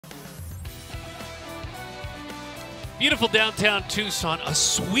Beautiful downtown Tucson, a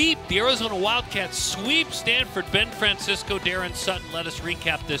sweep. The Arizona Wildcats sweep Stanford. Ben Francisco, Darren Sutton, let us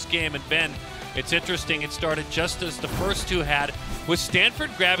recap this game. And Ben, it's interesting, it started just as the first two had, with Stanford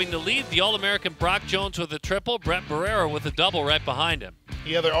grabbing the lead. The All-American Brock Jones with a triple, Brett Barrera with a double right behind him.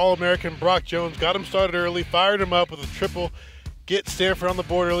 Yeah, their All-American Brock Jones got him started early, fired him up with a triple, get Stanford on the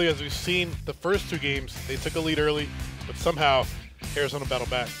board early. As we've seen the first two games, they took a lead early, but somehow Arizona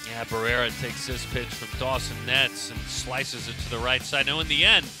battled back. Yeah, Barrera takes this pitch from Dawson Netz and slices it to the right side. Now, in the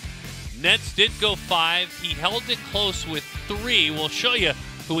end, Netz did go 5. He held it close with 3. We'll show you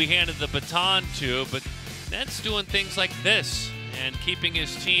who he handed the baton to, but Netz doing things like this and keeping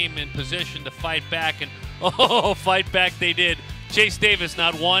his team in position to fight back. And, fight back they did. Chase Davis,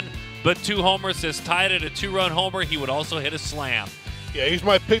 not 1, but 2 homers, has tied it a 2-run homer. He would also hit a slam. Yeah, he's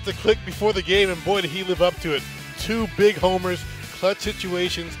my pick to click before the game, and boy, did he live up to it. 2 big homers, clutch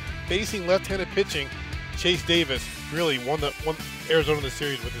situations, facing left-handed pitching. Chase Davis really won Arizona in the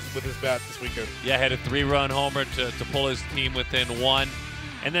series with his bat this weekend. Yeah, had a 3-run homer to pull his team within 1.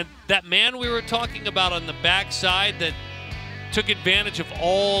 And then that man we were talking about on the backside that took advantage of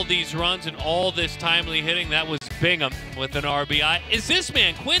all these runs and all this timely hitting, that was Bingham with an RBI. Is this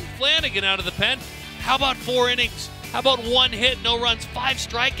man, Quinn Flanagan, out of the pen? How about 4 innings? How about 1 hit, no runs, 5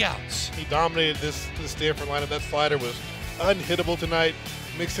 strikeouts? He dominated this Stanford lineup. That slider was unhittable tonight.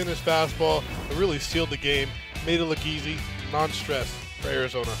 Mixed in his fastball, it really sealed the game, made it look easy, non-stress for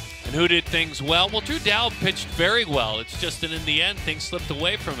Arizona. And who did things well? Well, Drew Dowd pitched very well. It's just that in the end, things slipped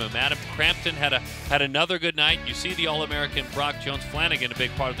away from him. Adam Crampton had another good night. You see the All-American Brock Jones, Flanagan, a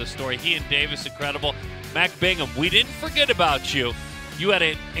big part of the story. He and Davis, incredible. Mac Bingham, we didn't forget about you. You had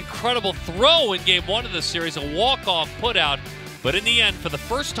an incredible throw in Game 1 of the series, a walk-off putout. But in the end, for the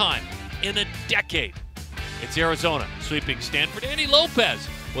first time in a decade, it's Arizona sweeping Stanford. Andy Lopez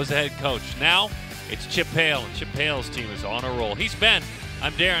was the head coach. Now it's Chip Hale, and Chip Hale's team is on a roll. He's Ben.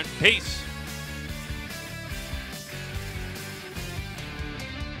 I'm Darren. Peace.